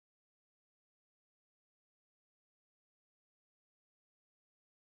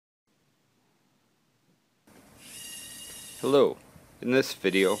Hello, in this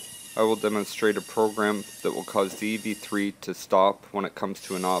video I will demonstrate a program that will cause the EV3 to stop when it comes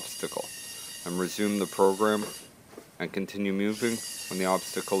to an obstacle and resume the program and continue moving when the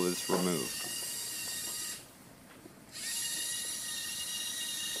obstacle is removed.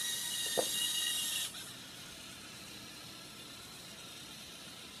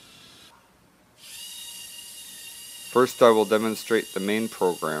 First I will demonstrate the main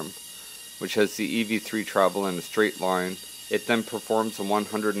program, which has the EV3 travel in a straight line. It then performs a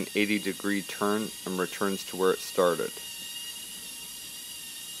 180-degree turn and returns to where it started.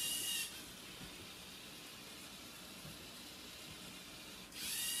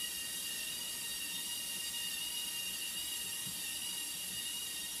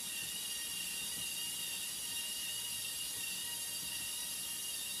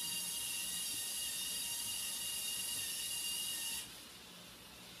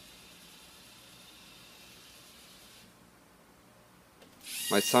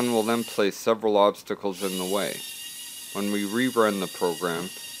 My son will then place several obstacles in the way. When we rerun the program,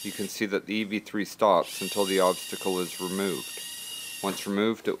 you can see that the EV3 stops until the obstacle is removed. Once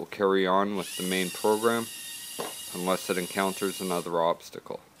removed, it will carry on with the main program unless it encounters another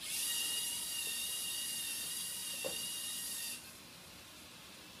obstacle.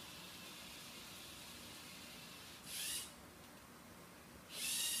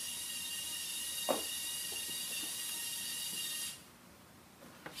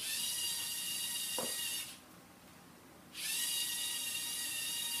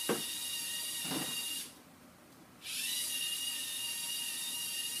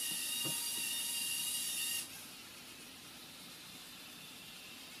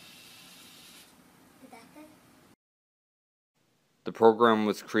 The program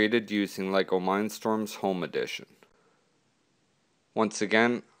was created using Lego Mindstorms Home Edition. Once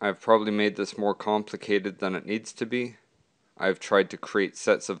again, I've probably made this more complicated than it needs to be. I've tried to create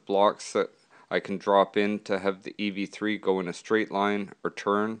sets of blocks that I can drop in to have the EV3 go in a straight line or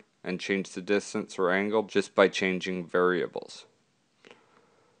turn and change the distance or angle just by changing variables.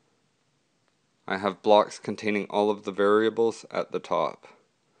 I have blocks containing all of the variables at the top.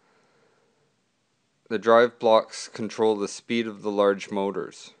 The drive blocks control the speed of the large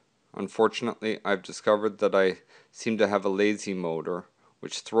motors. Unfortunately, I've discovered that I seem to have a lazy motor,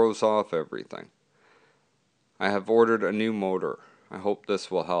 which throws off everything. I have ordered a new motor. I hope this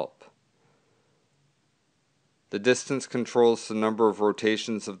will help. The distance controls the number of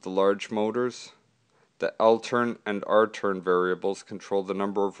rotations of the large motors. The L-turn and R-turn variables control the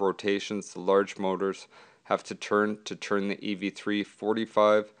number of rotations the large motors have to turn the EV3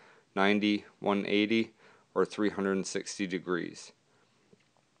 45, 90, 180, or 360 degrees.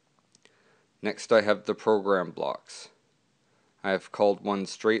 Next I have the program blocks. I have called one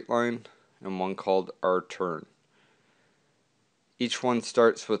straight line and one called R-turn. Each one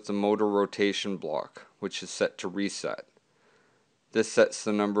starts with the motor rotation block, which is set to reset. This sets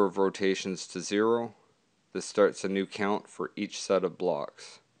the number of rotations to 0. This starts a new count for each set of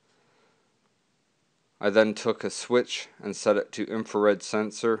blocks. I then took a switch and set it to infrared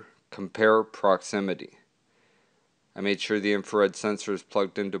sensor, compare proximity. I made sure the infrared sensor is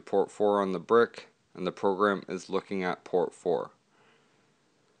plugged into port 4 on the brick and the program is looking at port 4.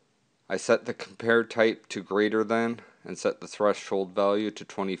 I set the compare type to greater than and set the threshold value to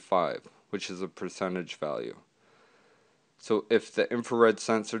 25, which is a percentage value. So if the infrared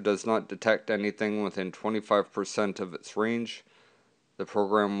sensor does not detect anything within 25% of its range, the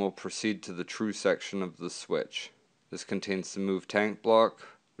program will proceed to the true section of the switch. This contains the move tank block,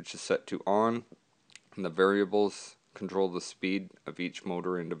 which is set to on, and the variables control the speed of each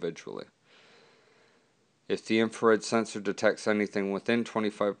motor individually. If the infrared sensor detects anything within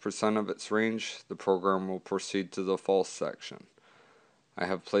 25% of its range, the program will proceed to the false section. I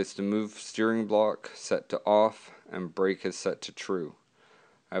have placed a move steering block set to off and brake is set to true.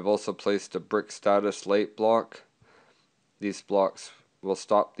 I have also placed a brick status light block. These blocks will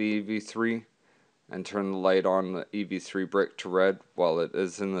stop the EV3 and turn the light on the EV3 brick to red while it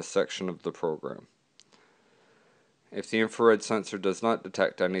is in this section of the program. If the infrared sensor does not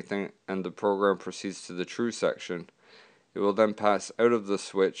detect anything and the program proceeds to the true section, it will then pass out of the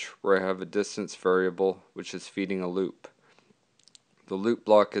switch where I have a distance variable which is feeding a loop. The loop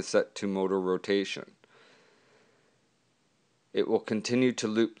block is set to motor rotation. It will continue to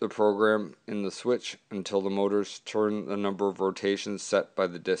loop the program in the switch until the motors turn the number of rotations set by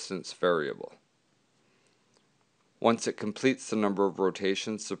the distance variable. Once it completes the number of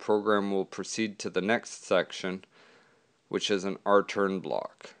rotations, the program will proceed to the next section, which is an R-turn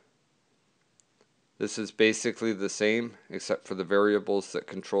block. This is basically the same except for the variables that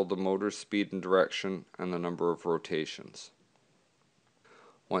control the motor speed and direction and the number of rotations.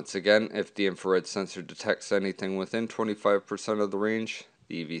 Once again, if the infrared sensor detects anything within 25% of the range,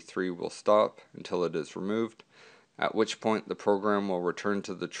 the EV3 will stop until it is removed, at which point the program will return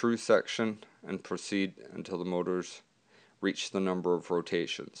to the true section and proceed until the motors reach the number of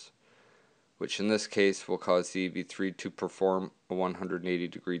rotations, which in this case will cause the EV3 to perform a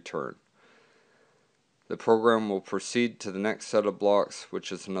 180-degree turn. The program will proceed to the next set of blocks,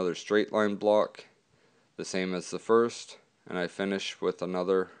 which is another straight line block, the same as the first, and I finish with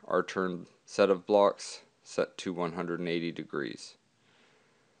another R-turn set of blocks set to 180 degrees.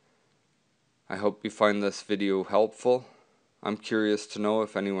 I hope you find this video helpful. I'm curious to know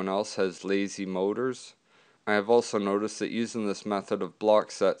if anyone else has lazy motors. I have also noticed that using this method of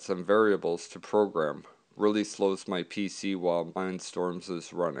block sets and variables to program really slows my PC while Mindstorms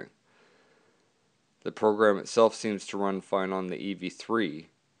is running. The program itself seems to run fine on the EV3.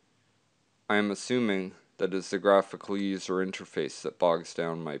 I am assuming that is the graphical user interface that bogs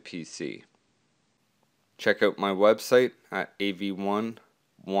down my PC. Check out my website at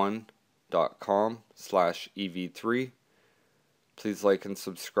av11.com/EV3. Please like and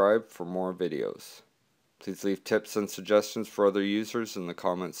subscribe for more videos. Please leave tips and suggestions for other users in the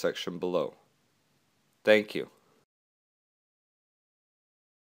comment section below. Thank you.